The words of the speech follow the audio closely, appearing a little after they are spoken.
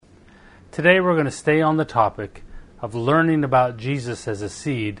Today we're going to stay on the topic of learning about Jesus as a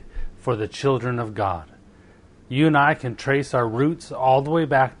seed for the children of God. You and I can trace our roots all the way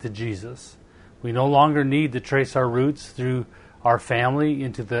back to Jesus. We no longer need to trace our roots through our family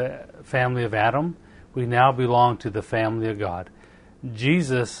into the family of Adam. We now belong to the family of God.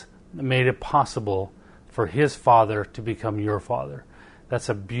 Jesus made it possible for his Father to become your Father. That's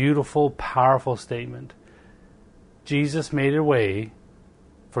a beautiful, powerful statement. Jesus made a way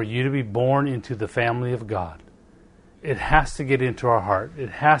for you to be born into the family of God. It has to get into our heart. It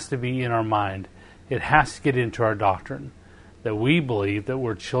has to be in our mind. It has to get into our doctrine that we believe that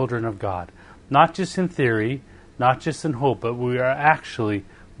we're children of God. Not just in theory, not just in hope, but we are actually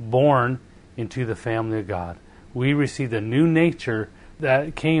born into the family of God. We received a new nature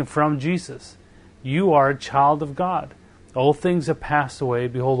that came from Jesus. You are a child of God. Old things have passed away.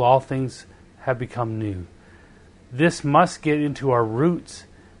 Behold, all things have become new. This must get into our roots,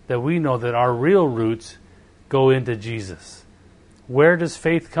 that we know that our real roots go into Jesus. Where does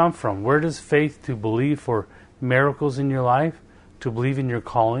faith come from? Where does faith to believe for miracles in your life, to believe in your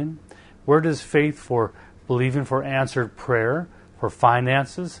calling? Where does faith for believing for answered prayer, for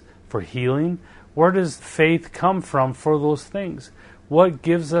finances, for healing? Where does faith come from for those things? What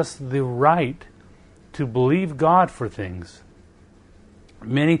gives us the right to believe God for things?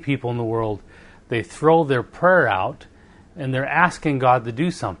 Many people in the world, they throw their prayer out and they're asking God to do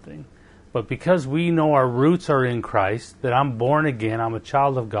something. But because we know our roots are in Christ, that I'm born again, I'm a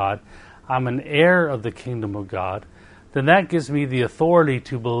child of God, I'm an heir of the kingdom of God, then that gives me the authority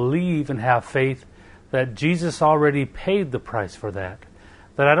to believe and have faith that Jesus already paid the price for that.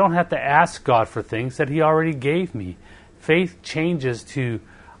 That I don't have to ask God for things that He already gave me. Faith changes to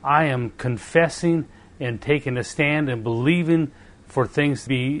I am confessing and taking a stand and believing for things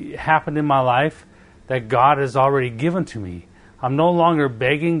to happen in my life that God has already given to me. I'm no longer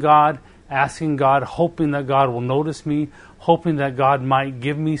begging God, asking God, hoping that God will notice me, hoping that God might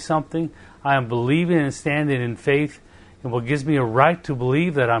give me something. I am believing and standing in faith, and what gives me a right to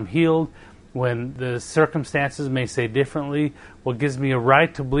believe that I'm healed when the circumstances may say differently, what gives me a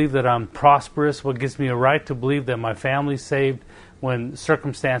right to believe that I'm prosperous, what gives me a right to believe that my family's saved when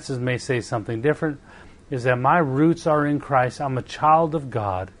circumstances may say something different, is that my roots are in Christ. I'm a child of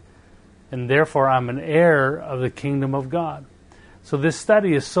God, and therefore I'm an heir of the kingdom of God. So this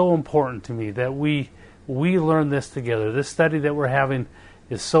study is so important to me that we learn this together. This study that we're having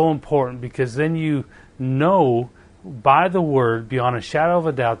is so important because then you know by the Word, beyond a shadow of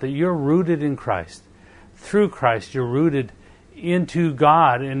a doubt, that you're rooted in Christ. Through Christ, you're rooted into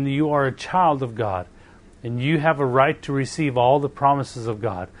God, and you are a child of God. And you have a right to receive all the promises of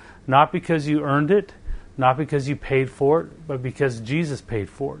God. Not because you earned it, not because you paid for it, but because Jesus paid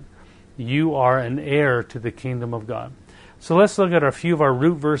for it. You are an heir to the kingdom of God. So let's look at a few of our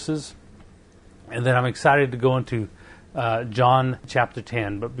root verses, and then I'm excited to go into John chapter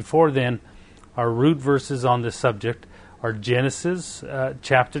 10. But before then, our root verses on this subject are Genesis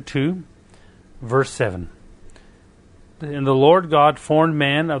chapter 2, verse 7. And the Lord God formed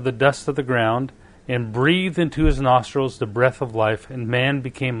man of the dust of the ground and breathed into his nostrils the breath of life, and man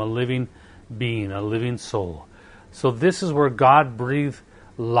became a living being, a living soul. So this is where God breathed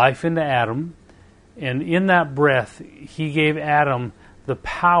life into Adam, and in that breath, he gave Adam the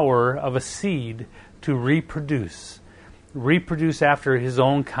power of a seed to reproduce after his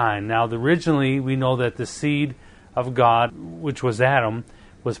own kind. Now, originally, we know that the seed of God, which was Adam,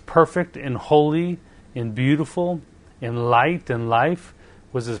 was perfect and holy and beautiful and light and life,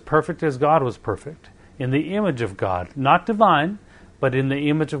 was as perfect as God was perfect, in the image of God. Not divine, but in the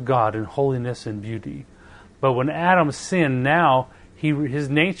image of God in holiness and beauty. But when Adam sinned, now his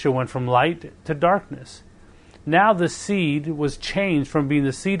nature went from light to darkness. Now the seed was changed from being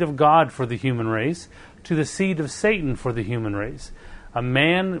the seed of God for the human race to the seed of Satan for the human race. A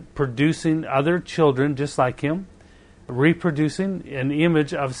man producing other children just like him, reproducing an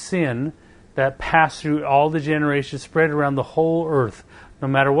image of sin that passed through all the generations, spread around the whole earth. No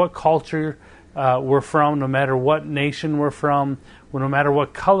matter what culture we're from, no matter what nation we're from, no matter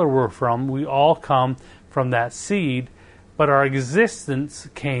what color we're from, we all come from that seed. But our existence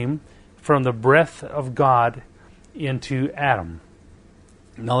came from the breath of God into Adam.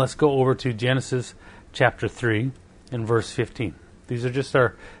 Now let's go over to Genesis chapter 3 and verse 15. These are just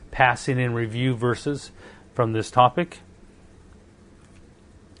our passing in review verses from this topic.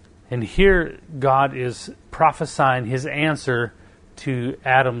 And here God is prophesying his answer to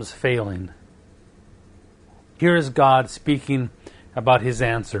Adam's failing. Here is God speaking about his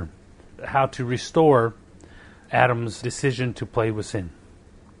answer, how to restore Adam's decision to play with sin.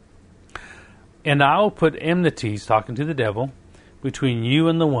 And I will put enmities, talking to the devil, between you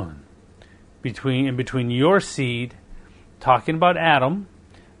and the woman, between your seed, talking about Adam,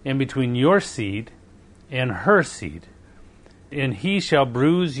 and between your seed and her seed. And he shall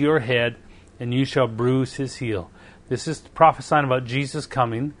bruise your head, and you shall bruise his heel. This is prophesying about Jesus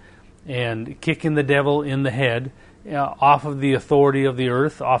coming and kicking the devil in the head, off of the authority of the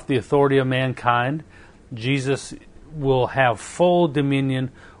earth, off the authority of mankind. Jesus will have full dominion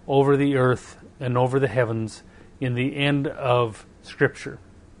over the earth and over the heavens in the end of Scripture.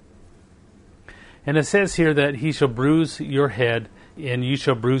 And it says here that he shall bruise your head and you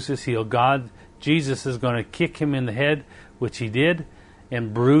shall bruise his heel. Jesus is going to kick him in the head, which he did,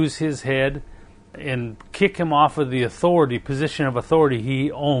 and bruise his head and kick him off of the position of authority he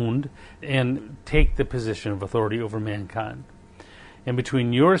owned, and take the position of authority over mankind. And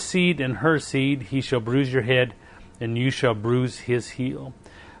between your seed and her seed, he shall bruise your head, and you shall bruise his heel.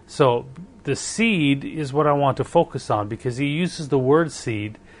 So the seed is what I want to focus on, because he uses the word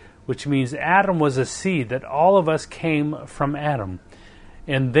seed, which means Adam was a seed, that all of us came from Adam.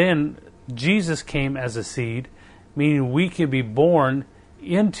 And then Jesus came as a seed, meaning we can be born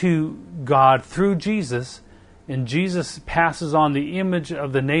into God through Jesus, and Jesus passes on the image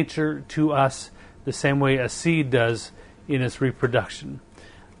of the nature to us the same way a seed does in its reproduction.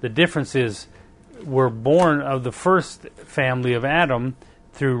 The difference is we're born of the first family of Adam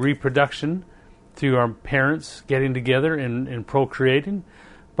through reproduction, through our parents getting together and procreating,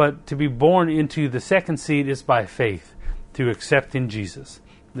 but to be born into the second seed is by faith, through accepting Jesus.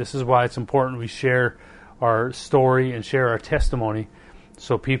 This is why it's important we share our story and share our testimony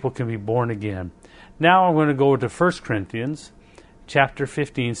so people can be born again. Now I'm going to go to 1 Corinthians chapter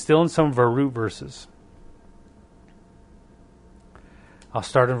 15, still in some of our root verses. I'll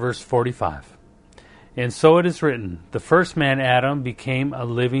start in verse 45. And so it is written, the first man, Adam, became a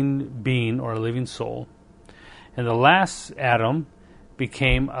living being or a living soul. And the last Adam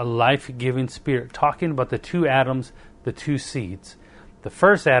became a life-giving spirit. Talking about the two Adams, the two seeds. The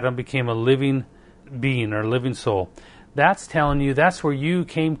first Adam became a living being or living soul. That's telling you that's where you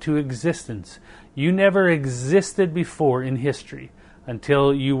came to existence. You never existed before in history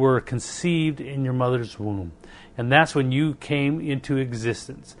until you were conceived in your mother's womb. And that's when you came into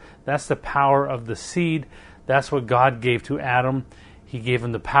existence. That's the power of the seed. That's what God gave to Adam. He gave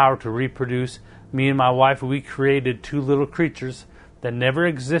him the power to reproduce. Me and my wife, we created two little creatures that never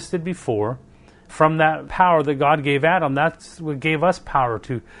existed before. From that power that God gave Adam, that's what gave us power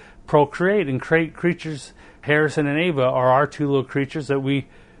to procreate and create creatures. Harrison and Ava are our two little creatures that we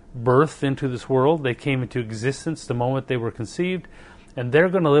birthed into this world. They came into existence the moment they were conceived, and they're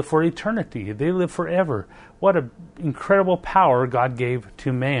going to live for eternity. They live forever. What an incredible power God gave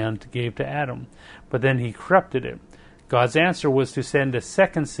to man, gave to Adam. But then he corrupted it. God's answer was to send a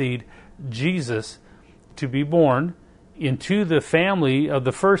second seed, Jesus, to be born into the family of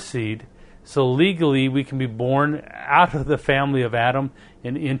the first seed. So legally we can be born out of the family of Adam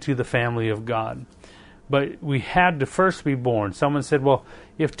and into the family of God. But we had to first be born. Someone said, well,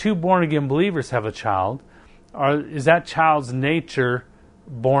 if two born-again believers have a child, is that child's nature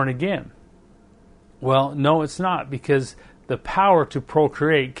born again? Well, no, it's not, because the power to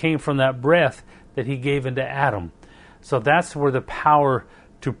procreate came from that breath that he gave into Adam. So that's where the power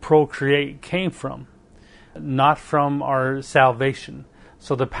to procreate came from, not from our salvation.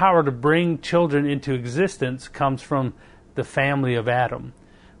 So the power to bring children into existence comes from the family of Adam.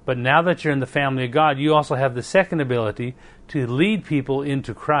 But now that you're in the family of God, you also have the second ability to lead people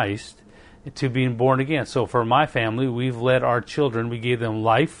into Christ, to being born again. So for my family, we've led our children, we gave them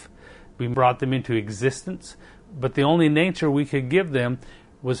life, we brought them into existence, but the only nature we could give them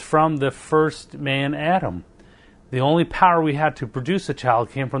was from the first man, Adam. The only power we had to produce a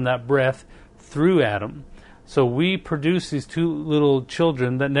child came from that breath through Adam. So we produced these two little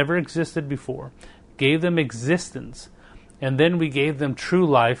children that never existed before, gave them existence, and then we gave them true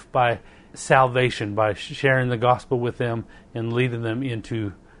life by salvation, by sharing the gospel with them and leading them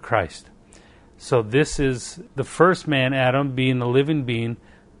into Christ. So this is the first man, Adam, being a living being,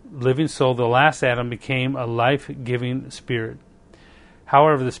 living soul. The last Adam became a life-giving spirit.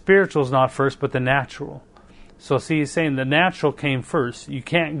 However, the spiritual is not first, but the natural. So see, he's saying the natural came first. You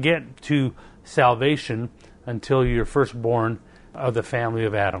can't get to salvation until you're first born of the family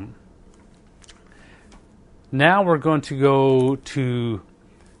of Adam. Now we're going to go to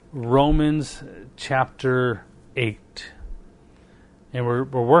Romans chapter 8. And we're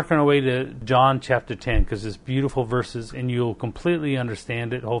working our way to John chapter 10, because it's beautiful verses, and you'll completely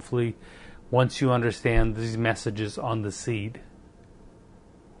understand it, hopefully, once you understand these messages on the seed.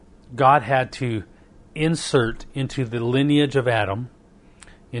 God had to insert into the lineage of Adam,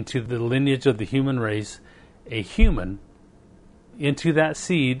 into the lineage of the human race, a human into that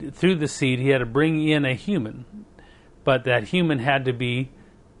seed, through the seed, he had to bring in a human. But that human had to be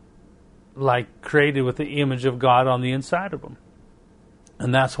like created with the image of God on the inside of him.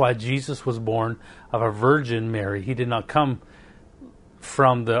 And that's why Jesus was born of a Virgin Mary. He did not come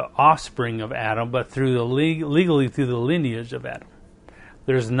from the offspring of Adam, but through the legally through the lineage of Adam.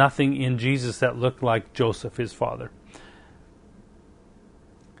 There's nothing in Jesus that looked like Joseph, his father.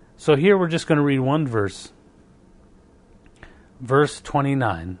 So here we're just going to read one verse. Verse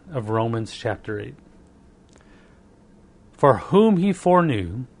 29 of Romans chapter 8. For whom he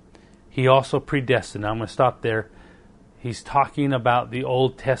foreknew, he also predestined. Now I'm going to stop there. He's talking about the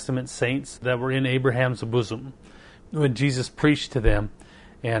Old Testament saints that were in Abraham's bosom when Jesus preached to them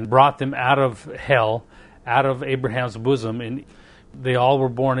and brought them out of hell, out of Abraham's bosom, and they all were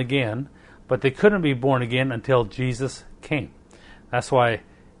born again, but they couldn't be born again until Jesus came. That's why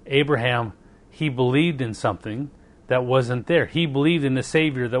Abraham, he believed in something that wasn't there. He believed in a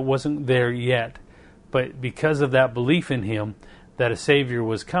Savior that wasn't there yet. But because of that belief in him, that a Savior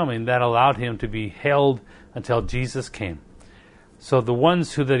was coming, that allowed him to be held until Jesus came. So the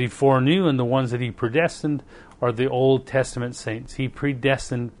ones that he foreknew and the ones that he predestined are the Old Testament saints. He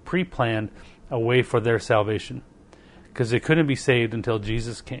predestined, pre-planned a way for their salvation, because they couldn't be saved until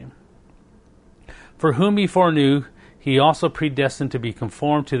Jesus came. For whom he foreknew, he also predestined to be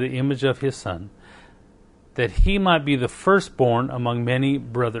conformed to the image of his Son, that he might be the firstborn among many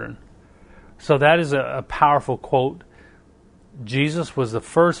brethren. So that is a powerful quote. Jesus was the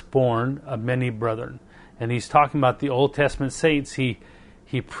firstborn of many brethren. And he's talking about the Old Testament saints. He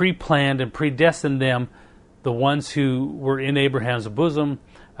pre-planned and predestined them, the ones who were in Abraham's bosom,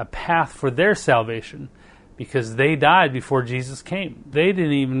 a path for their salvation, because they died before Jesus came. They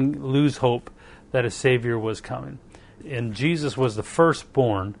didn't even lose hope that a Savior was coming. And Jesus was the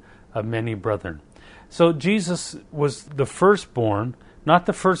firstborn of many brethren. So Jesus was the firstborn, not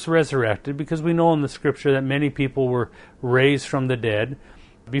the first resurrected, because we know in the Scripture that many people were raised from the dead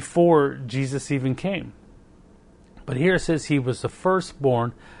before Jesus even came. But here it says he was the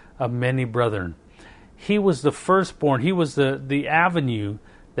firstborn of many brethren. He was the firstborn. He was the avenue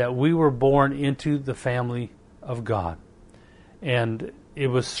that we were born into the family of God. And it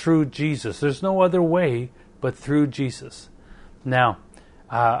was through Jesus. There's no other way but through Jesus. Now,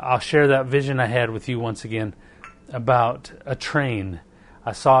 I'll share that vision I had with you once again about a train.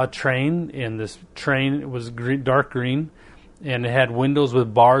 I saw a train, and this train was dark green, and it had windows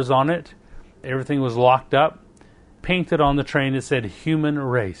with bars on it. Everything was locked up. Painted on the train, it said human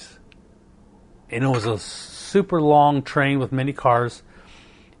race. And it was a super long train with many cars,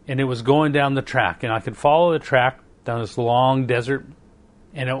 and it was going down the track. And I could follow the track down this long desert,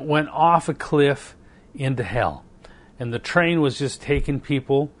 and it went off a cliff into hell. And the train was just taking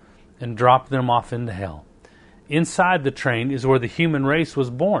people and dropping them off into hell. Inside the train is where the human race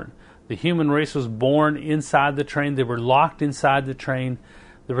was born. The human race was born inside the train. They were locked inside the train.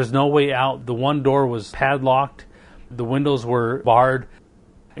 There was no way out. The one door was padlocked. The windows were barred.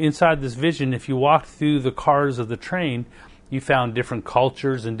 Inside this vision, if you walked through the cars of the train, you found different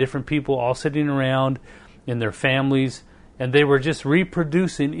cultures and different people all sitting around in their families, and they were just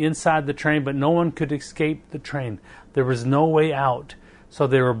reproducing inside the train, but no one could escape the train. There was no way out. So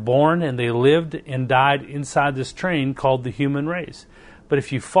they were born and they lived and died inside this train called the human race. But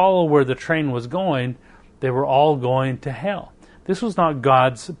if you follow where the train was going, they were all going to hell. This was not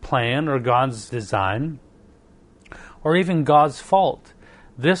God's plan or God's design or even God's fault.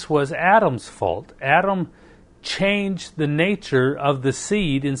 This was Adam's fault. Adam changed the nature of the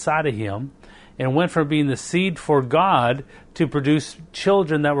seed inside of him and went from being the seed for God to produce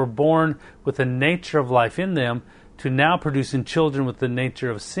children that were born with the nature of life in them to now producing children with the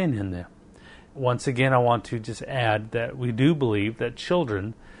nature of sin in them. Once again, I want to just add that we do believe that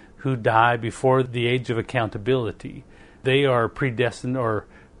children who die before the age of accountability, they are predestined or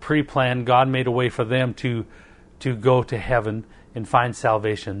pre-planned. God made a way for them to go to heaven and find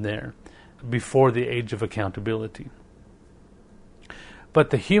salvation there before the age of accountability.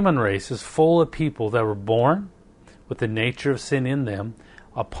 But the human race is full of people that were born with the nature of sin in them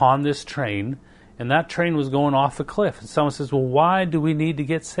upon this train, and that train was going off a cliff. And someone says, well, why do we need to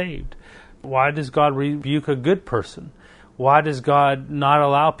get saved? Why does God rebuke a good person? Why does God not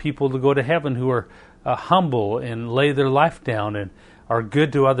allow people to go to heaven who are humble and lay their life down and are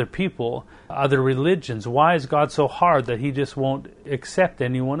good to other people, other religions? Why is God so hard that he just won't accept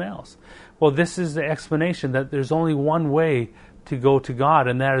anyone else? Well, this is the explanation, that there's only one way to go to God,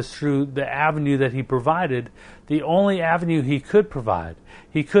 and that is through the avenue that he provided, the only avenue he could provide.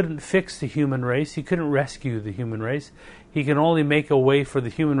 He couldn't fix the human race. He couldn't rescue the human race. He can only make a way for the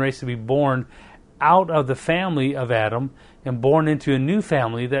human race to be born out of the family of Adam and born into a new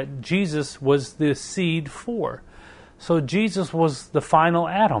family that Jesus was the seed for. So Jesus was the final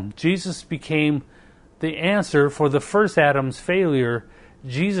Adam. Jesus became the answer for the first Adam's failure.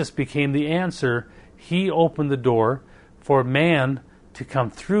 Jesus became the answer. He opened the door for man to come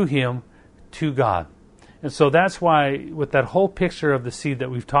through him to God. And so that's why, with that whole picture of the seed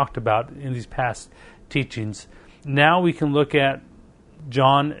that we've talked about in these past teachings, now we can look at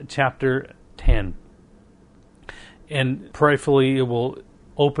John chapter 10. And prayerfully, it will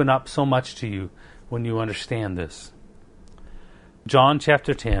open up so much to you when you understand this. John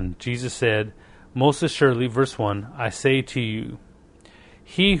chapter 10, Jesus said, "Most assuredly," verse 1, "I say to you,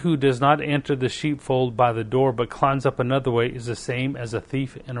 he who does not enter the sheepfold by the door but climbs up another way is the same as a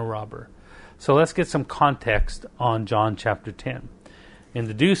thief and a robber." So let's get some context on John chapter 10. And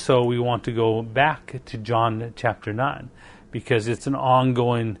to do so, we want to go back to John chapter 9, because it's an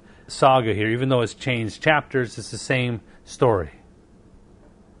ongoing saga here. Even though it's changed chapters, it's the same story.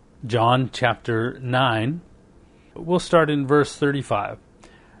 John chapter 9, we'll start in verse 35.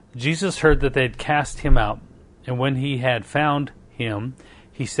 Jesus heard that they had cast him out, and when he had found him,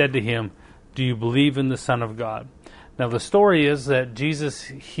 he said to him, "Do you believe in the Son of God?" Now the story is that Jesus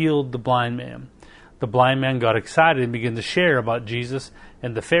healed the blind man. The blind man got excited and began to share about Jesus,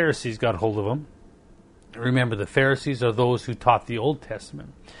 and the Pharisees got hold of him. Remember, the Pharisees are those who taught the Old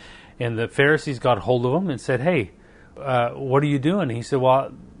Testament. And the Pharisees got hold of him and said, "Hey, what are you doing?" And he said,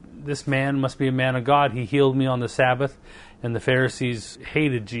 "Well, this man must be a man of God. He healed me on the Sabbath." And the Pharisees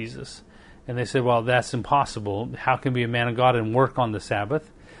hated Jesus. And they said, "Well, that's impossible. How can be a man of God and work on the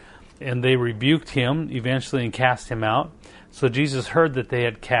Sabbath?" And they rebuked him eventually and cast him out. So Jesus heard that they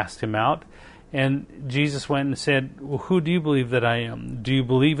had cast him out. And Jesus went and said, "Well, who do you believe that I am? Do you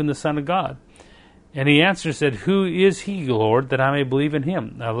believe in the Son of God?" And he answered and said, "Who is he, Lord, that I may believe in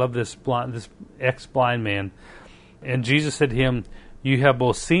him?" I love this ex-blind man. And Jesus said to him, "You have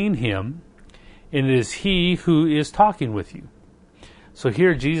both seen him, and it is he who is talking with you." So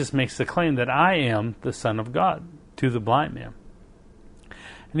here Jesus makes the claim that I am the Son of God to the blind man.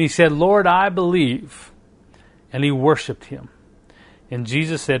 And he said, "Lord, I believe." And he worshipped him. And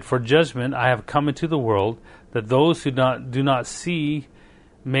Jesus said, "For judgment I have come into the world, that those who do not see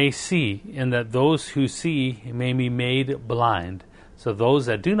may see, and that those who see may be made blind." So those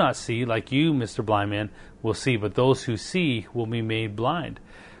that do not see, like you, Mr. Blind Man, will see, but those who see will be made blind.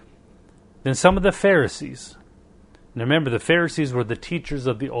 Then some of the Pharisees, now remember, the Pharisees were the teachers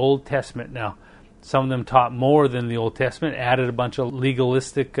of the Old Testament. Now, some of them taught more than the Old Testament, added a bunch of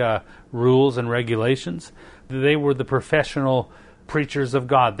legalistic rules and regulations. They were the professional preachers of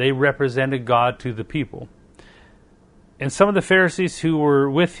God. They represented God to the people. And some of the Pharisees who were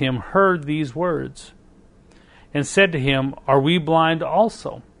with him heard these words and said to him, "Are we blind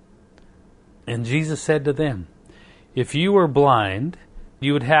also?" And Jesus said to them, "If you were blind,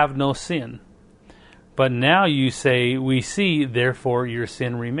 you would have no sin. But now you say, 'We see, therefore your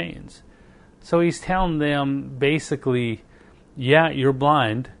sin remains.'" So he's telling them basically, yeah, you're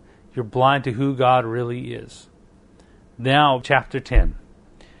blind. You're blind to who God really is. Now, chapter 10.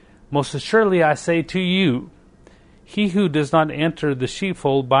 "Most assuredly I say to you, he who does not enter the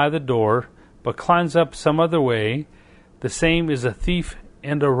sheepfold by the door, but climbs up some other way, the same is a thief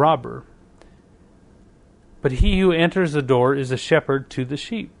and a robber. But he who enters the door is a shepherd to the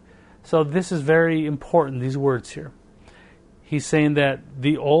sheep." So this is very important, these words here. He's saying that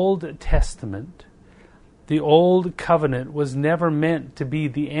the Old Testament, the Old Covenant, was never meant to be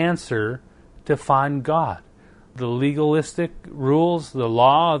the answer to find God. The legalistic rules, the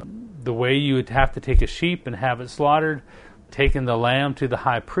law, the way you would have to take a sheep and have it slaughtered, taking the lamb to the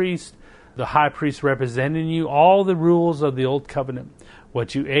high priest representing you, all the rules of the Old Covenant,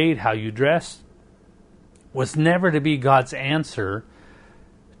 what you ate, how you dressed, was never to be God's answer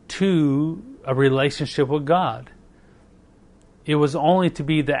to a relationship with God. It was only to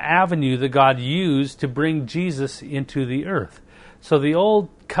be the avenue that God used to bring Jesus into the earth. So the Old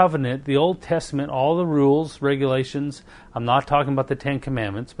Covenant, the Old Testament, all the rules, regulations, I'm not talking about the Ten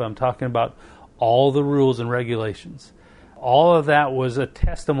Commandments, but I'm talking about all the rules and regulations. All of that was a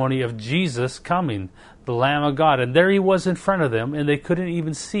testimony of Jesus coming, the Lamb of God. And there he was in front of them, and they couldn't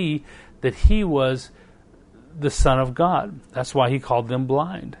even see that he was the Son of God. That's why he called them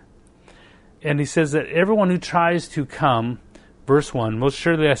blind. And he says that everyone who tries to come, verse 1, "Most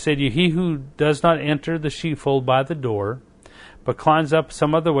surely I say to you, he who does not enter the sheepfold by the door, but climbs up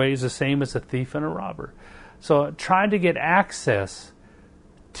some other way, is the same as a thief and a robber." So trying to get access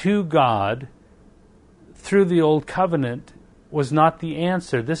to God through the Old Covenant was not the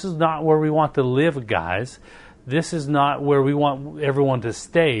answer. This is not where we want to live, guys. This is not where we want everyone to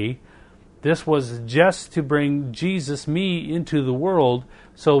stay. This was just to bring Jesus, me, into the world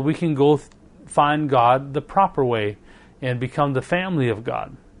so we can go find God the proper way and become the family of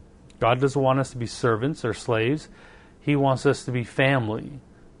God. God doesn't want us to be servants or slaves. He wants us to be family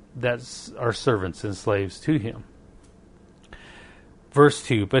that are servants and slaves to Him. Verse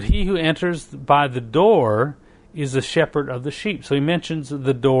 2, but he who enters by the door is the shepherd of the sheep. So he mentions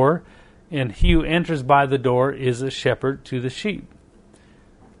the door, and he who enters by the door is a shepherd to the sheep.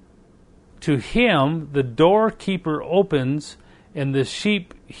 To him the doorkeeper opens, and the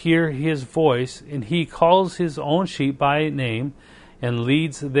sheep hear his voice, and he calls his own sheep by name and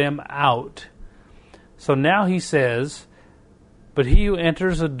leads them out. So now he says, but he who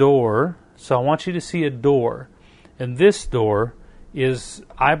enters a door, so I want you to see a door, and this door is,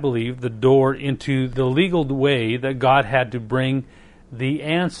 I believe, the door into the legal way that God had to bring the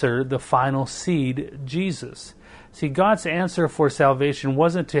answer, the final seed, Jesus. See, God's answer for salvation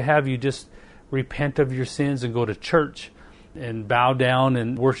wasn't to have you just repent of your sins and go to church and bow down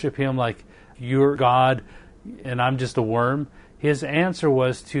and worship Him like you're God and I'm just a worm. His answer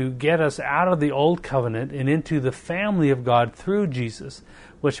was to get us out of the old covenant and into the family of God through Jesus,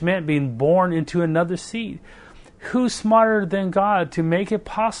 which meant being born into another seed. Who's smarter than God to make it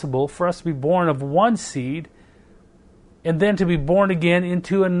possible for us to be born of one seed and then to be born again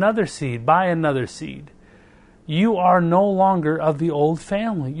into another seed, by another seed? You are no longer of the old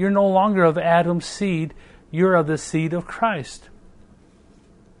family. You're no longer of Adam's seed. You're of the seed of Christ.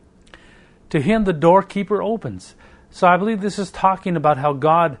 To him the doorkeeper opens. So I believe this is talking about how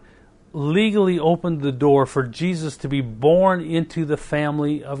God legally opened the door for Jesus to be born into the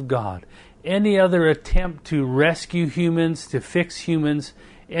family of God. Any other attempt to rescue humans, to fix humans,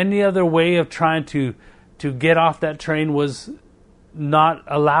 any other way of trying to get off that train was not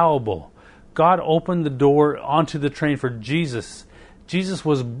allowable. God opened the door onto the train for Jesus. Jesus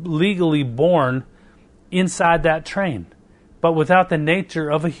was legally born inside that train, but without the nature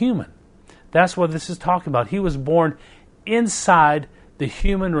of a human. That's what this is talking about. He was born inside the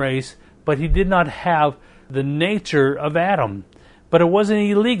human race, but he did not have the nature of Adam. But it wasn't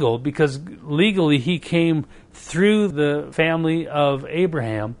illegal, because legally he came through the family of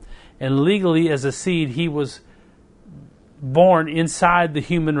Abraham, and legally as a seed he was born inside the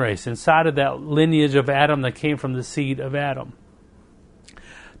human race, inside of that lineage of Adam that came from the seed of Adam.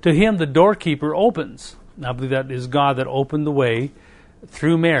 To him the doorkeeper opens. I believe that is God that opened the way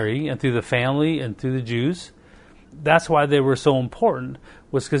through Mary and through the family and through the Jews. That's why they were so important,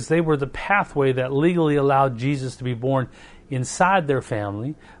 was because they were the pathway that legally allowed Jesus to be born inside their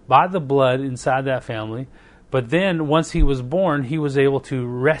family, by the blood inside that family. But then once he was born, he was able to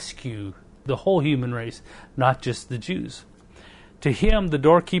rescue the whole human race, not just the Jews. To him the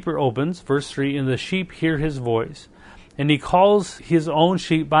doorkeeper opens, verse 3, and the sheep hear his voice. And he calls his own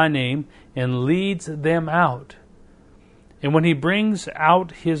sheep by name and leads them out. And when he brings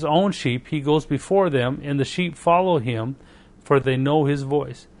out his own sheep, he goes before them, and the sheep follow him, for they know his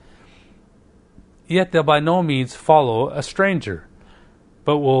voice. Yet they'll by no means follow a stranger,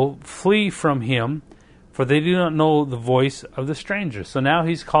 but will flee from him, for they do not know the voice of the stranger. So now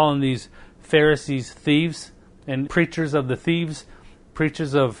he's calling these Pharisees thieves and preachers of the thieves,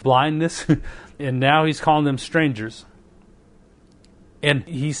 preachers of blindness, and now he's calling them strangers. And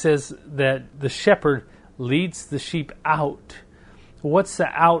he says that the shepherd leads the sheep out. What's the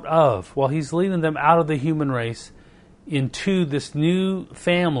out of? Well, he's leading them out of the human race into this new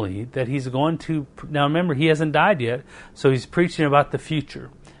family that he's going to... Now remember, he hasn't died yet, so he's preaching about the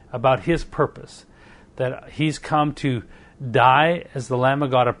future, about his purpose, that he's come to die as the Lamb of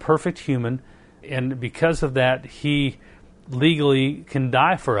God, a perfect human, and because of that, he legally can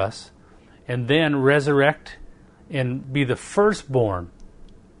die for us, and then resurrect and be the firstborn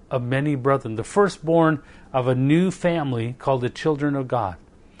of many brethren, the firstborn of a new family called the children of God.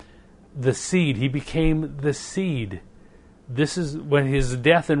 The seed, he became the seed. This is when his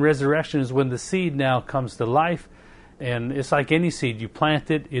death and resurrection is when the seed now comes to life. And it's like any seed. You plant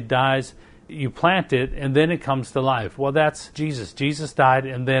it, it dies. You plant it, and then it comes to life. Well, that's Jesus. Jesus died,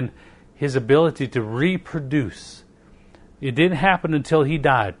 and then his ability to reproduce. It didn't happen until he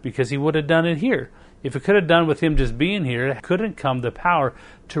died, because he would have done it here. If it could have done with him just being here, it couldn't come the power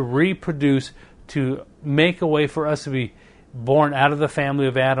to reproduce, to make a way for us to be born out of the family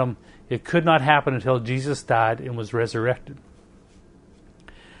of Adam. It could not happen until Jesus died and was resurrected.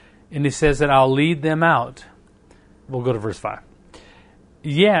 And he says that I'll lead them out. We'll go to verse 5.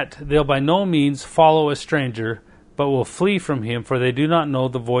 Yet they'll by no means follow a stranger, but will flee from him, for they do not know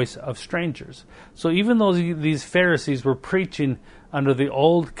the voice of strangers. So even though these Pharisees were preaching under the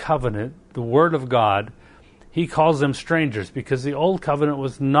old covenant, the word of God, He calls them strangers because the old covenant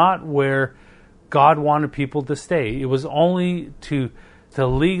was not where God wanted people to stay. It was only to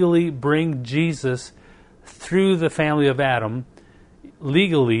legally bring Jesus through the family of Adam.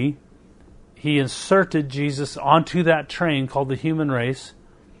 Legally, he inserted Jesus onto that train called the human race,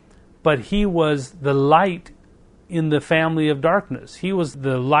 but he was the light in the family of darkness. He was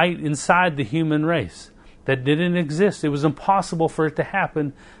the light inside the human race that didn't exist. It was impossible for it to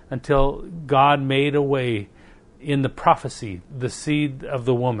happen until God made a way in the prophecy, the seed of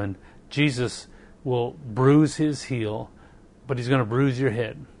the woman. Jesus will bruise his heel, but he's going to bruise your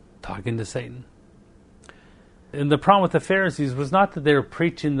head, talking to Satan. And the problem with the Pharisees was not that they were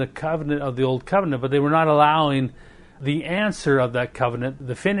preaching the covenant of the old covenant, but they were not allowing the answer of that covenant,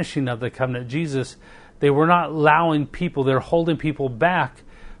 the finishing of the covenant, Jesus. They were not allowing people, they're holding people back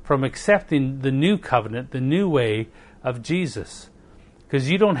from accepting the new covenant, the new way of Jesus. Because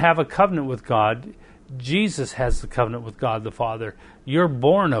you don't have a covenant with God. Jesus has the covenant with God the Father. You're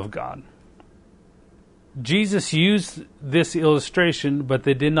born of God. Jesus used this illustration, but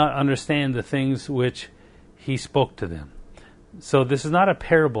they did not understand the things which he spoke to them. So this is not a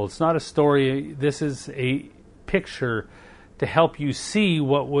parable. It's not a story. This is a picture to help you see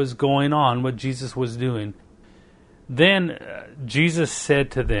what was going on, what Jesus was doing. Then Jesus said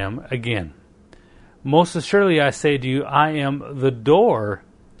to them again, "Most assuredly I say to you, I am the door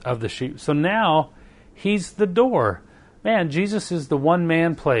of the sheep." So now he's the door. Man, Jesus is the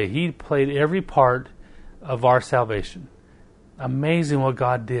one-man play. He played every part of our salvation. Amazing what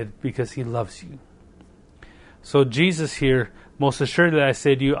God did because he loves you. So Jesus here, most assuredly I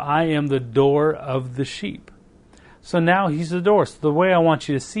say to you, I am the door of the sheep. So now he's the door. So the way I want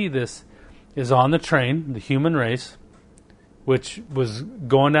you to see this is on the train, the human race, which was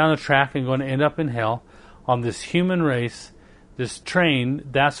going down the track and going to end up in hell. On this human race, this train,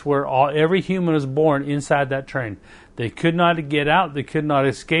 that's where every human was born inside that train. They could not get out. They could not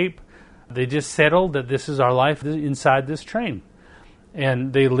escape. They just settled that this is our life inside this train.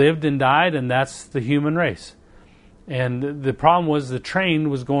 And they lived and died, and that's the human race. And the problem was the train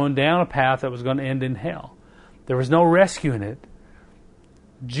was going down a path that was going to end in hell. There was no rescuing it.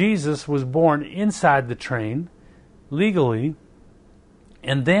 Jesus was born inside the train, legally,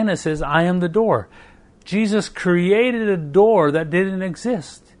 and then it says, I am the door. Jesus created a door that didn't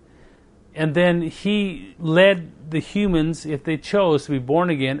exist. And then he led the humans, if they chose to be born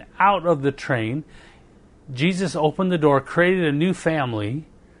again, out of the train. Jesus opened the door, created a new family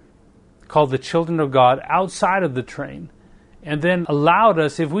called the children of God outside of the train, and then allowed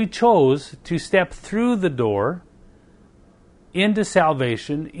us, if we chose, to step through the door into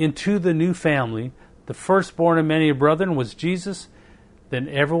salvation, into the new family. The firstborn of many brethren was Jesus. Then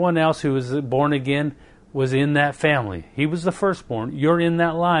everyone else who was born again was in that family. He was the firstborn. You're in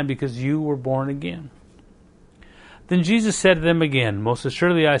that line because you were born again. Then Jesus said to them again, Most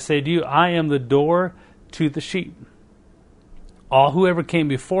assuredly I say to you, I am the door to the sheep. All who ever came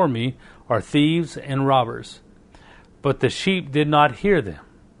before me are thieves and robbers, but the sheep did not hear them.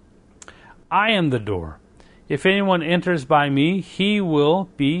 I am the door. If anyone enters by me, he will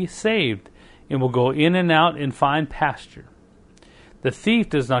be saved, and will go in and out and find pasture. The thief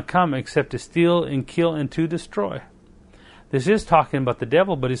does not come except to steal and kill and to destroy. This is talking about the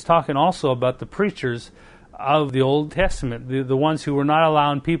devil, but he's talking also about the preachers of the Old Testament, the ones who were not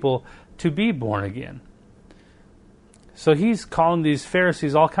allowing people to be born again. So he's calling these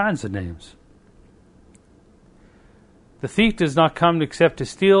Pharisees all kinds of names. The thief does not come except to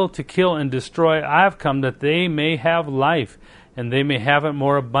steal, to kill, and destroy. I have come that they may have life, and they may have it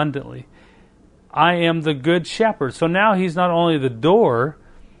more abundantly. I am the good shepherd. So now he's not only the door,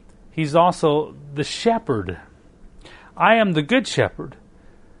 he's also the shepherd. I am the good shepherd.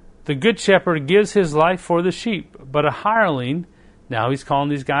 The good shepherd gives his life for the sheep, but a hireling, now he's calling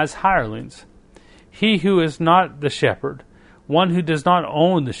these guys hirelings. He who is not the shepherd, one who does not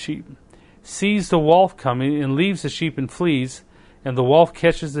own the sheep, sees the wolf coming and leaves the sheep and flees, and the wolf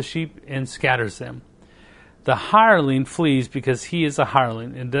catches the sheep and scatters them. The hireling flees because he is a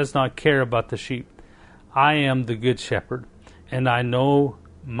hireling and does not care about the sheep. I am the good shepherd, and I know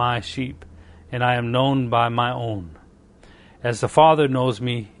my sheep, and I am known by my own. As the Father knows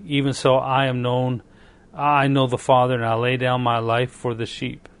me, even so I am known. I know the Father, and I lay down my life for the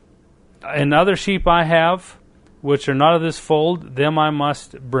sheep. And other sheep I have, which are not of this fold, them I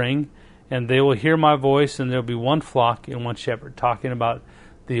must bring, and they will hear my voice, and there will be one flock and one shepherd. Talking about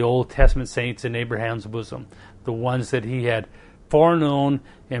the Old Testament saints in Abraham's bosom, the ones that he had foreknown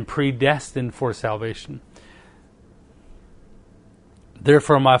and predestined for salvation.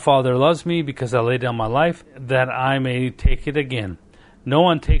 Therefore my Father loves me, because I lay down my life, that I may take it again. No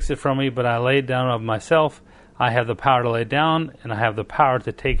one takes it from me, but I lay it down of myself. I have the power to lay down, and I have the power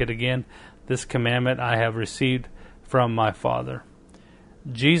to take it again. This commandment I have received from my Father.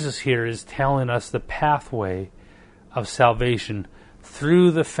 Jesus here is telling us the pathway of salvation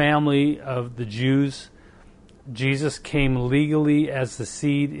through the family of the Jews. Jesus came legally as the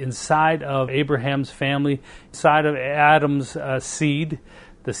seed inside of Abraham's family, inside of Adam's seed,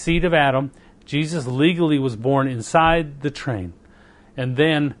 the seed of Adam. Jesus legally was born inside the train. And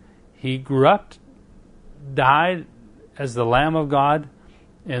then he grew up, died as the Lamb of God,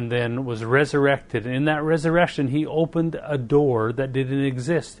 and then was resurrected. And in that resurrection, he opened a door that didn't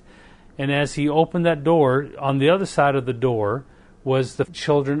exist. And as he opened that door, on the other side of the door was the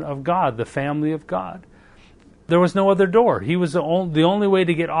children of God, the family of God. There was no other door. He was the only way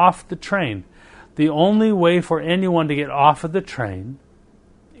to get off the train. The only way for anyone to get off of the train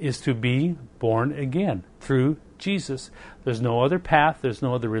is to be born again through Jesus. There's no other path. There's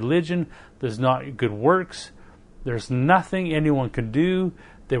no other religion. There's not good works. There's nothing anyone could do.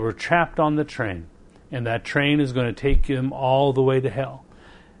 They were trapped on the train, and that train is going to take them all the way to hell.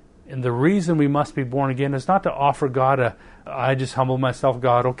 And the reason we must be born again is not to offer God I just humble myself,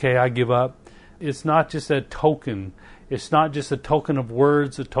 God, okay, I give up. It's not just a token. It's not just a token of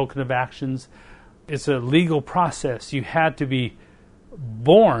words, a token of actions. It's a legal process. You had to be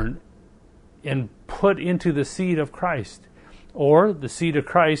born and put into the seed of Christ. Or the seed of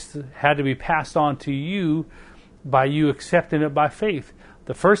Christ had to be passed on to you by you accepting it by faith.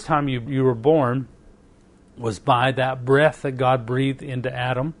 The first time you were born was by that breath that God breathed into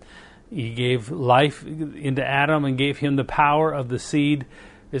Adam. He gave life into Adam and gave him the power of the seed.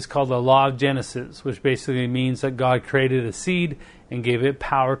 It's called the law of Genesis, which basically means that God created a seed and gave it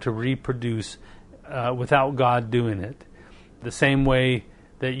power to reproduce without God doing it. The same way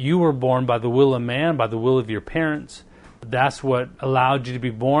that you were born by the will of man, by the will of your parents, that's what allowed you to be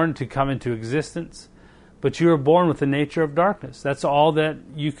born, to come into existence. But you were born with the nature of darkness. That's all that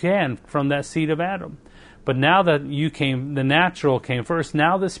you can from that seed of Adam. But now that you came, the natural came first.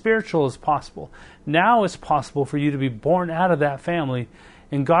 Now the spiritual is possible. Now it's possible for you to be born out of that family.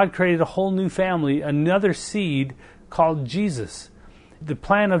 And God created a whole new family, another seed called Jesus. The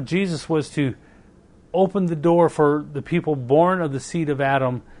plan of Jesus was to open the door for the people born of the seed of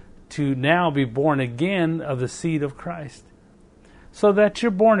Adam to now be born again of the seed of Christ. So that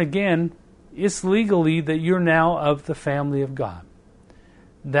you're born again, it's legally that you're now of the family of God.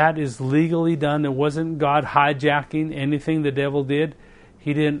 That is legally done. It wasn't God hijacking anything the devil did.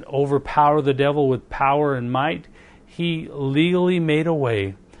 He didn't overpower the devil with power and might. He legally made a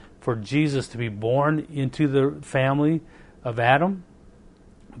way for Jesus to be born into the family of Adam,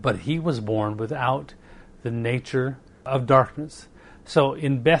 but he was born without the nature of darkness. So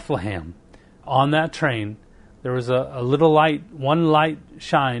in Bethlehem, on that train, there was a little light, one light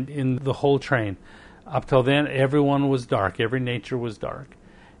shined in the whole train. Up till then, everyone was dark. Every nature was dark.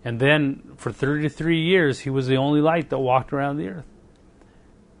 And then for 33 years, he was the only light that walked around the earth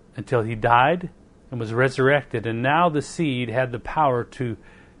until he died and was resurrected. And now the seed had the power to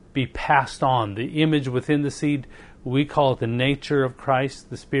be passed on. The image within the seed, we call it the nature of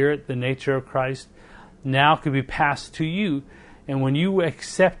Christ, the Spirit, the nature of Christ, now could be passed to you. And when you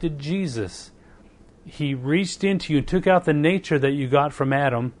accepted Jesus, he reached into you and took out the nature that you got from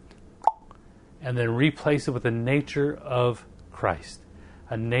Adam and then replaced it with the nature of Christ,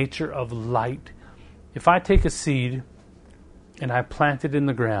 a nature of light. If I take a seed and I plant it in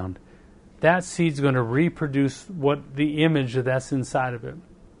the ground, that seed's going to reproduce what the image that's inside of it.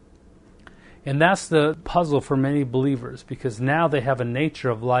 And that's the puzzle for many believers, because now they have a nature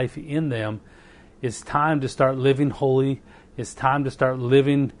of life in them. It's time to start living holy. It's time to start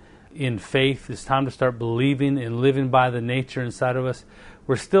living in faith. It's time to start believing and living by the nature inside of us.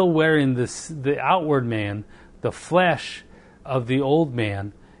 We're still wearing the outward man, the flesh of the old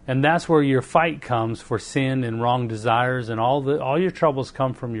man, and that's where your fight comes for sin and wrong desires, and all your troubles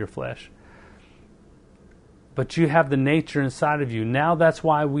come from your flesh. But you have the nature inside of you. Now that's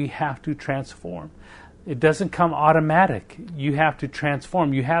why we have to transform. It doesn't come automatic. You have to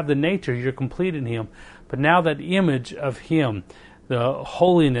transform. You have the nature. You're complete in him. But now that image of him, the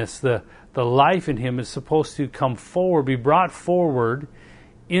holiness, the life in him is supposed to come forward, be brought forward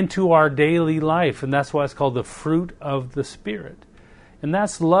into our daily life. And that's why it's called the fruit of the Spirit. And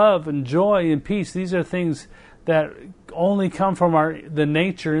that's love and joy and peace. These are things that only come from the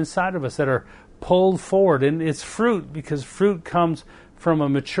nature inside of us, that are pulled forward. And it's fruit, because fruit comes from a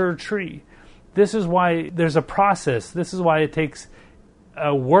mature tree. This is why there's a process. This is why it takes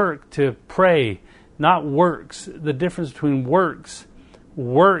work to pray, not works. The difference between works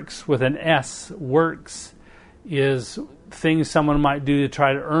with an S, works is things someone might do to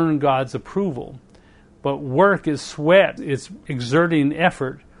try to earn God's approval. But work is sweat. It's exerting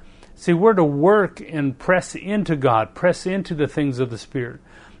effort. See, we're to work and press into God, press into the things of the Spirit.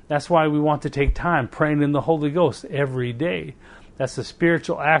 That's why we want to take time praying in the Holy Ghost every day. That's a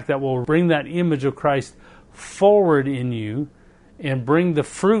spiritual act that will bring that image of Christ forward in you and bring the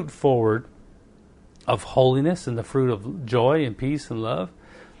fruit forward of holiness and the fruit of joy and peace and love.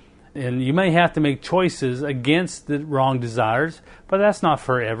 And you may have to make choices against the wrong desires, but that's not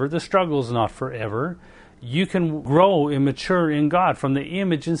forever. The struggle is not forever. You can grow and mature in God from the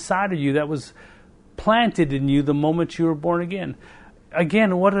image inside of you that was planted in you the moment you were born again.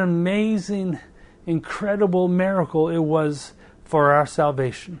 Again, what an amazing, incredible miracle it was for our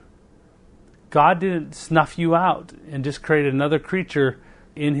salvation. God didn't snuff you out and just create another creature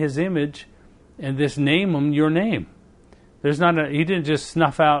in His image and just name them your name. He didn't just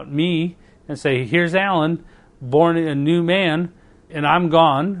snuff out me and say, here's Alan, born a new man, and I'm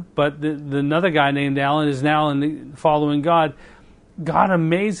gone, but the another guy named Alan is now following God. God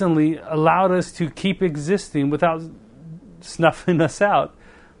amazingly allowed us to keep existing without snuffing us out.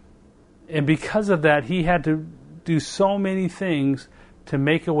 And because of that, He had to do so many things to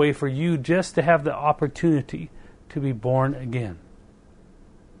make a way for you just to have the opportunity to be born again.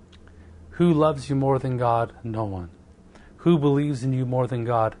 Who loves you more than God? No one. Who believes in you more than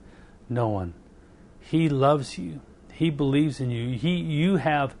God? No one. He loves you. He believes in you. You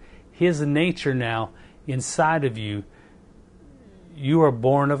have His nature now inside of you. You are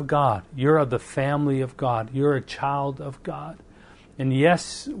born of God. You're of the family of God. You're a child of God. And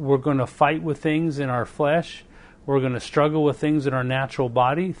yes, we're going to fight with things in our flesh. We're going to struggle with things in our natural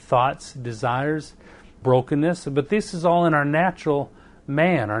body, thoughts, desires, brokenness. But this is all in our natural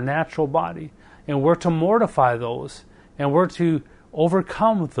man, our natural body. And we're to mortify those. And we're to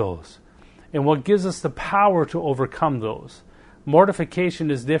overcome those. And what gives us the power to overcome those? Mortification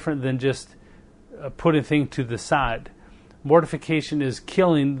is different than just putting things to the side. Mortification is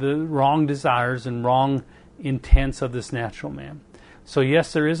killing the wrong desires and wrong intents of this natural man. So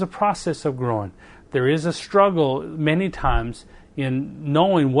yes, there is a process of growing. There is a struggle many times in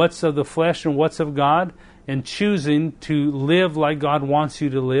knowing what's of the flesh and what's of God, and choosing to live like God wants you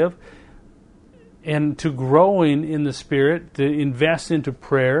to live, and to growing in the Spirit, to invest into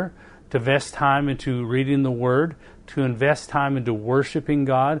prayer, to invest time into reading the Word, to invest time into worshiping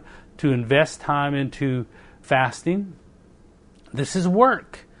God, to invest time into fasting. This is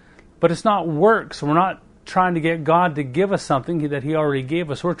work. But it's not work, so we're not trying to get God to give us something that He already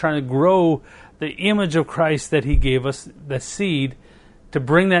gave us. We're trying to grow the image of Christ that He gave us, the seed, to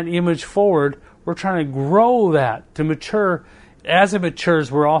bring that image forward. We're trying to grow that to mature. As it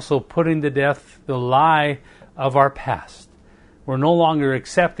matures, we're also putting to death the lie of our past. We're no longer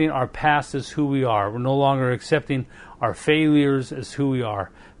accepting our past as who we are. We're no longer accepting our failures as who we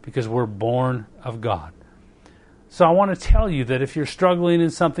are, because we're born of God. So I want to tell you that if you're struggling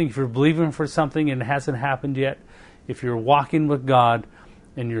in something, if you're believing for something and it hasn't happened yet, if you're walking with God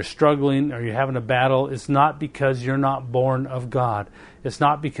and you're struggling or you're having a battle, it's not because you're not born of God. It's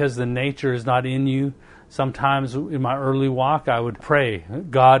not because the nature is not in you. Sometimes in my early walk, I would pray,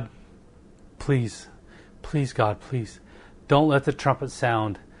 God, please, God, please, don't let the trumpet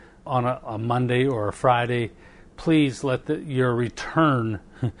sound on a Monday or a Friday. Please let your return,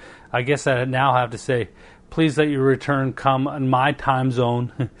 I guess I now have to say, please let your return come in my time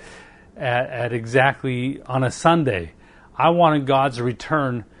zone at exactly on a Sunday. I wanted God's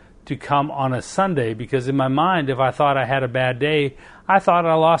return to come on a Sunday, because in my mind, if I thought I had a bad day, I thought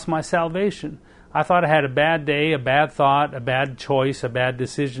I lost my salvation. I thought I had a bad day, a bad thought, a bad choice, a bad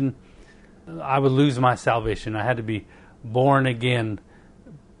decision. I would lose my salvation. I had to be born again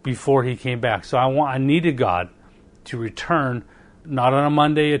before He came back. So I needed God to return, not on a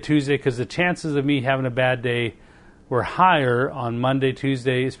Monday, a Tuesday, because the chances of me having a bad day were higher on Monday,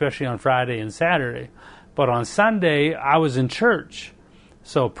 Tuesday, especially on Friday and Saturday. But on Sunday, I was in church.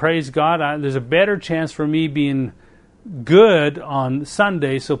 So praise God, there's a better chance for me being good on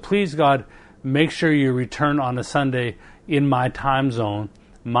Sunday. So please, God, make sure you return on a Sunday in my time zone,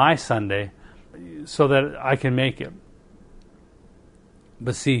 my Sunday, so that I can make it.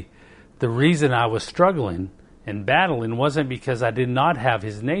 But see, the reason I was struggling and battling wasn't because I did not have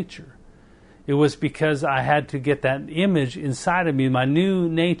His nature. It was because I had to get that image inside of me, my new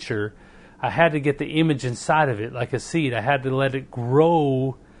nature. I had to get the image inside of it like a seed. I had to let it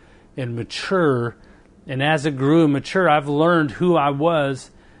grow and mature. And as it grew and matured, I've learned who I was,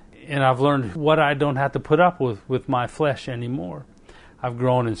 and I've learned what I don't have to put up with my flesh anymore. I've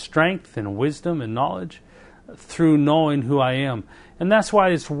grown in strength and wisdom and knowledge. through knowing who I am. And that's why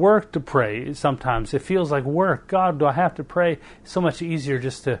it's work to pray sometimes. It feels like work. God, do I have to pray? It's so much easier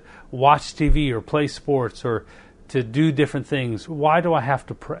just to watch TV or play sports or to do different things. Why do I have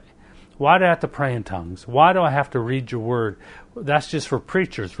to pray? Why do I have to pray in tongues? Why do I have to read your word? That's just for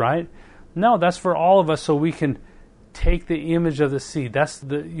preachers, right? No, that's for all of us so we can take the image of the seed. That's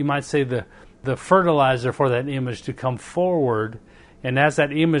the, you might say, the fertilizer for that image to come forward. And as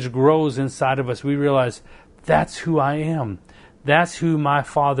that image grows inside of us, we realize that's who I am. That's who my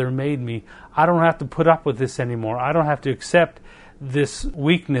Father made me. I don't have to put up with this anymore. I don't have to accept this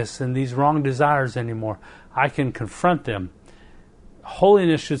weakness and these wrong desires anymore. I can confront them.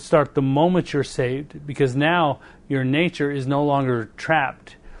 Holiness should start the moment you're saved, because now your nature is no longer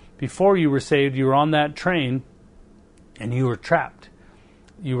trapped. Before you were saved, you were on that train and you were trapped.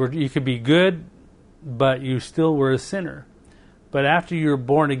 You could be good, but you still were a sinner. But after you were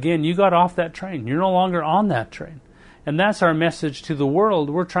born again, you got off that train. You're no longer on that train. And that's our message to the world.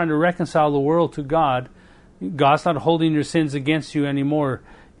 We're trying to reconcile the world to God. God's not holding your sins against you anymore.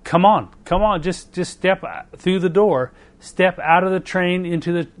 Come on, just step through the door. Step out of the train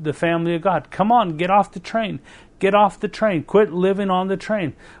into the family of God. Come on, get off the train. Get off the train. Quit living on the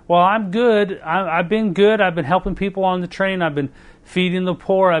train. Well, I'm good. I've been good. I've been helping people on the train. I've been feeding the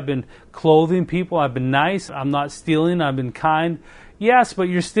poor. I've been clothing people. I've been nice. I'm not stealing. I've been kind. Yes, but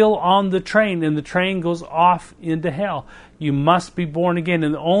you're still on the train, and the train goes off into hell. You must be born again.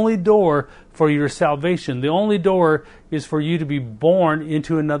 And the only door for your salvation, the only door is for you to be born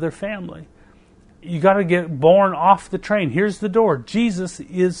into another family. You got to get born off the train. Here's the door. Jesus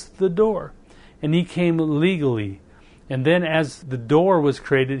is the door. And he came legally. And then as the door was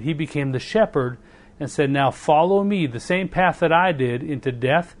created, he became the shepherd and said, now follow me. The same path that I did into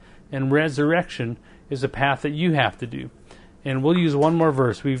death and resurrection is a path that you have to do. And we'll use one more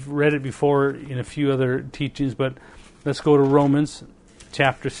verse. We've read it before in a few other teachings, but let's go to Romans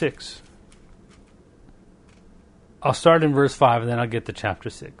chapter 6. I'll start in verse 5 and then I'll get to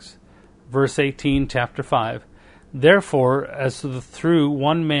chapter 6. Verse 18, chapter 5. Therefore, as through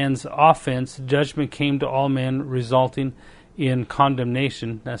one man's offense, judgment came to all men, resulting in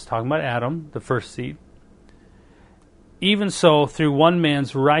condemnation. That's talking about Adam, the first seed. Even so, through one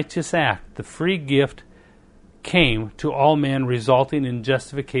man's righteous act, the free gift came to all men, resulting in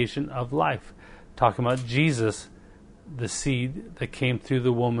justification of life. Talking about Jesus, the seed that came through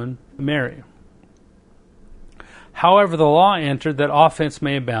the woman Mary. However, the law entered that offense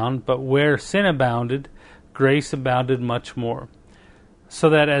may abound, but where sin abounded, grace abounded much more. So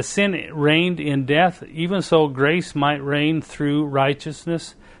that as sin reigned in death, even so grace might reign through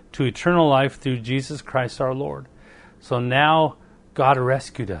righteousness to eternal life through Jesus Christ our Lord. So now God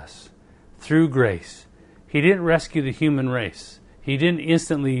rescued us through grace. He didn't rescue the human race. He didn't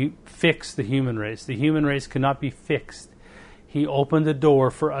instantly fix the human race. The human race could not be fixed. He opened the door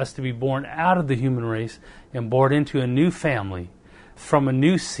for us to be born out of the human race and born into a new family from a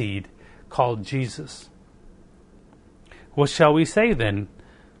new seed called Jesus. What shall we say then?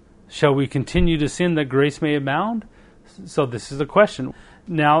 Shall we continue to sin that grace may abound? So this is the question.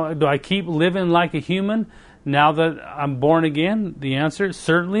 Now, do I keep living like a human now that I'm born again? The answer is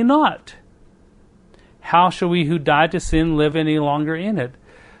certainly not. How shall we who died to sin live any longer in it?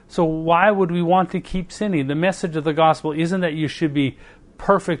 So why would we want to keep sinning? The message of the gospel isn't that you should be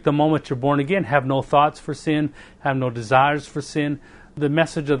perfect the moment you're born again, have no thoughts for sin, have no desires for sin. The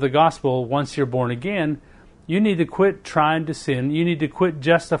message of the gospel, once you're born again, you need to quit trying to sin. You need to quit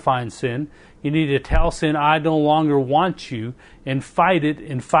justifying sin. You need to tell sin, I no longer want you, and fight it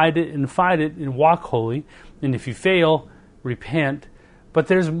and fight it and fight it and walk holy. And if you fail, repent. But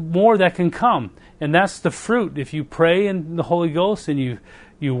there's more that can come. And that's the fruit. If you pray in the Holy Ghost and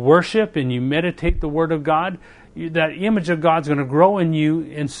you worship and you meditate the Word of God, that image of God's going to grow in you,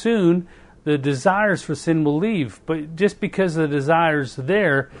 and soon the desires for sin will leave. But just because the desire's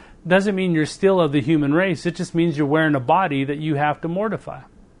there doesn't mean you're still of the human race. It just means you're wearing a body that you have to mortify.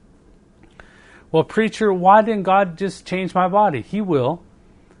 Well, preacher, why didn't God just change my body? He will,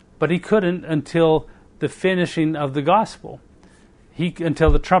 but he couldn't until the finishing of the gospel. Until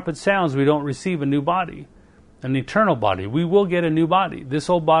the trumpet sounds, we don't receive a new body, an eternal body. We will get a new body. This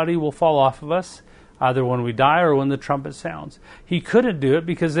old body will fall off of us, either when we die or when the trumpet sounds. He couldn't do it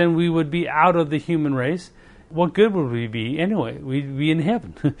because then we would be out of the human race. What good would we be anyway? We'd be in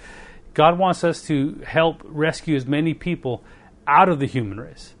heaven. God wants us to help rescue as many people out of the human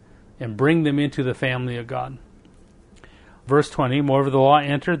race and bring them into the family of God. Verse 20, moreover the law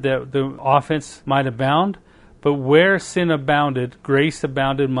entered that the offense might abound, but where sin abounded, grace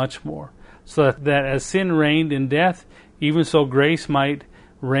abounded much more. So that as sin reigned in death, even so grace might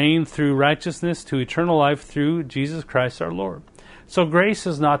reign through righteousness to eternal life through Jesus Christ our Lord. So grace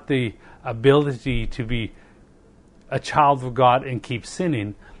is not the ability to be a child of God and keep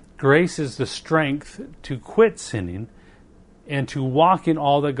sinning. Grace is the strength to quit sinning and to walk in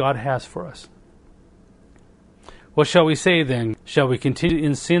all that God has for us. What shall we say then? Shall we continue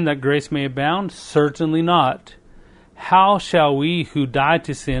in sin that grace may abound? Certainly not. How shall we who died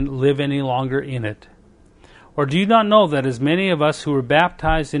to sin live any longer in it? Or do you not know that as many of us who were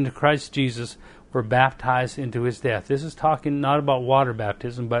baptized into Christ Jesus were baptized into his death? This is talking not about water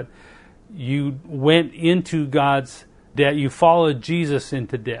baptism, but you went into God's death. You followed Jesus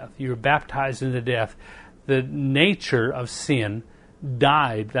into death. You were baptized into death. The nature of sin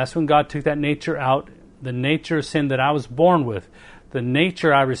died. That's when God took that nature out. The nature of sin that I was born with, the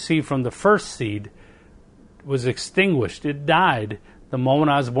nature I received from the first seed, was extinguished. It died the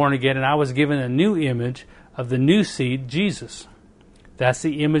moment I was born again, and I was given a new image of the new seed, Jesus. That's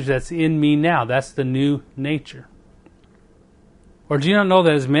the image that's in me now. That's the new nature. Or do you not know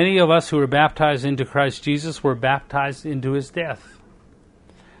that as many of us who were baptized into Christ Jesus were baptized into his death?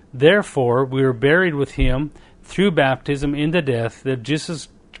 Therefore, we were buried with him through baptism into death, that Jesus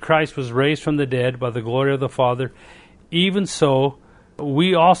Christ was raised from the dead by the glory of the Father. Even so,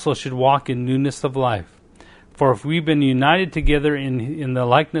 we also should walk in newness of life. For if we've been united together in the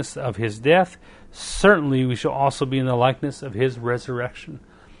likeness of his death, certainly we shall also be in the likeness of his resurrection.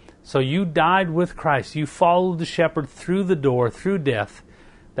 So you died with Christ. You followed the shepherd through the door, through death.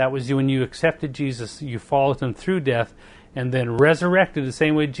 That was when you accepted Jesus. You followed him through death and then resurrected the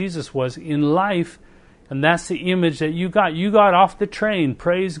same way Jesus was in life. And that's the image that you got. You got off the train.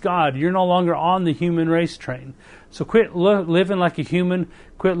 Praise God. You're no longer on the human race train. So quit living like a human.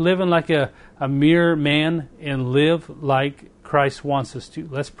 Quit living like a mere man and live like Christ wants us to.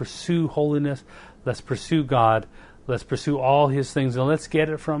 Let's pursue holiness. Let's pursue God. Let's pursue all his things, and let's get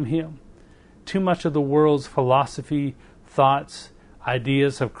it from him. Too much of the world's philosophy, thoughts,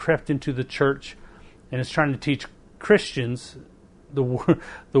 ideas have crept into the church, and it's trying to teach Christians the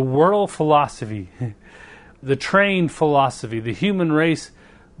world philosophy, the trained philosophy, the human race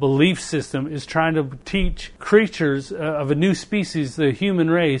belief system is trying to teach creatures of a new species, the human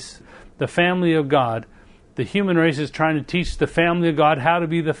race, the family of God. The human race is trying to teach the family of God how to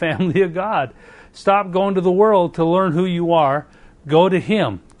be the family of God. Stop going to the world to learn who you are. Go to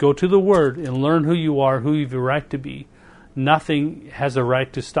him. Go to the Word and learn who you are, who you have a right to be. Nothing has a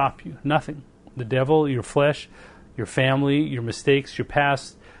right to stop you. Nothing. The devil, your flesh, your family, your mistakes, your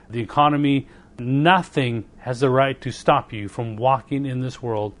past, the economy, nothing has the right to stop you from walking in this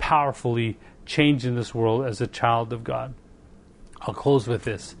world, powerfully changing this world as a child of God. I'll close with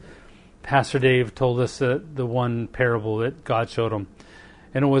this. Pastor Dave told us the one parable that God showed him.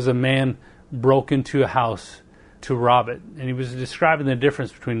 And it was a man broke into a house to rob it. And he was describing the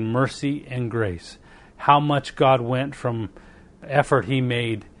difference between mercy and grace. How much God went from effort he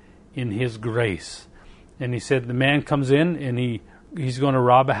made in his grace. And he said the man comes in and he's going to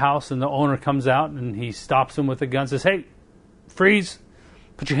rob a house, and the owner comes out and he stops him with a gun and says, "Hey, freeze,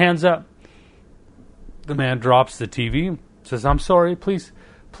 put your hands up." The man drops the TV, says, "I'm sorry, please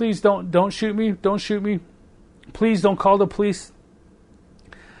don't shoot me, please don't call the police.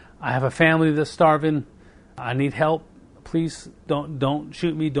 I have a family that's starving, I need help, please don't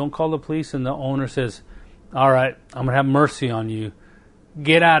shoot me, don't call the police." And the owner says, "All right, I'm going to have mercy on you,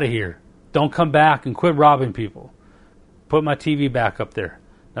 get out of here, don't come back and quit robbing people. Put my TV back up there.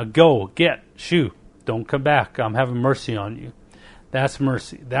 Now go, shoo. Don't come back. I'm having mercy on you." That's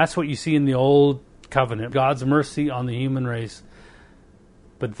mercy. That's what you see in the old covenant. God's mercy on the human race.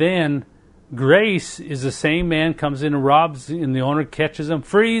 But then grace is the same man comes in and robs, and the owner catches him.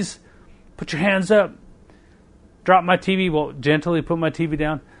 "Freeze. Put your hands up. Drop my TV." Well, gently put my TV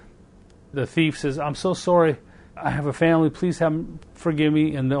down. The thief says, "I'm so sorry. I have a family. Please forgive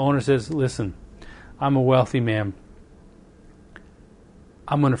me." And the owner says, "Listen, I'm a wealthy man.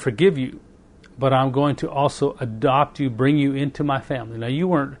 I'm going to forgive you, but I'm going to also adopt you, bring you into my family." Now, you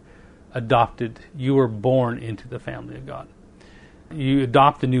weren't adopted. You were born into the family of God. You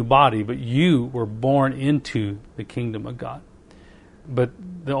adopt a new body, but you were born into the kingdom of God. But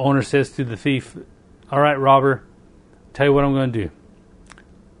the owner says to the thief, "All right, robber, tell you what I'm going to do.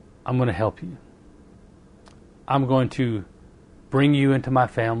 I'm going to help you. I'm going to bring you into my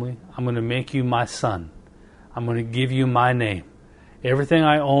family. I'm going to make you my son. I'm going to give you my name. Everything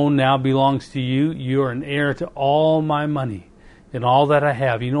I own now belongs to you. You are an heir to all my money and all that I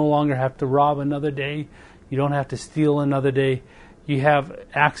have. You no longer have to rob another day. You don't have to steal another day. You have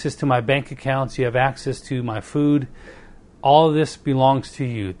access to my bank accounts. You have access to my food. All of this belongs to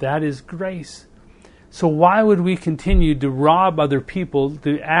you." That is grace. So why would we continue to rob other people,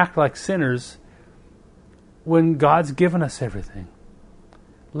 to act like sinners, when God's given us everything?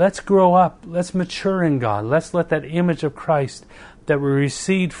 Let's grow up. Let's mature in God. Let's let that image of Christ that we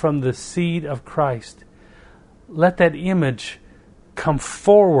received from the seed of Christ, let that image come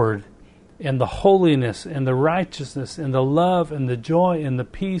forward in the holiness and the righteousness and the love and the joy and the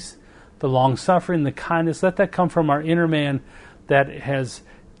peace, the long-suffering, the kindness. Let that come from our inner man that has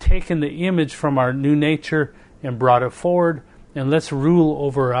taken the image from our new nature and brought it forward. And let's rule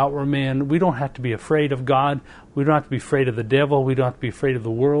over our outward man. We don't have to be afraid of God. We don't have to be afraid of the devil. We don't have to be afraid of the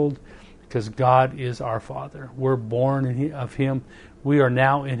world, because God is our Father. We're born of Him. We are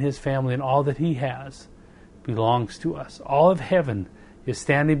now in His family, and all that He has belongs to us. All of heaven is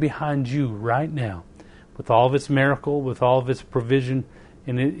standing behind you right now, with all of its miracle, with all of its provision,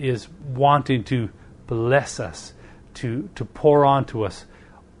 and it is wanting to bless us, to pour onto us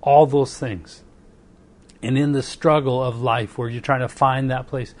all those things. And in the struggle of life where you're trying to find that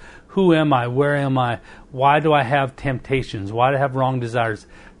place, who am I? Where am I? Why do I have temptations? Why do I have wrong desires?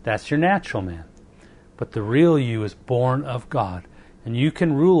 That's your natural man. But the real you is born of God. And you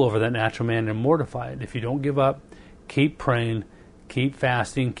can rule over that natural man and mortify it. If you don't give up, keep praying, keep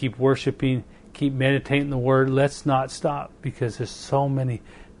fasting, keep worshiping, keep meditating the Word. Let's not stop, because there's so many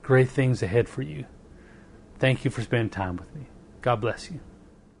great things ahead for you. Thank you for spending time with me. God bless you.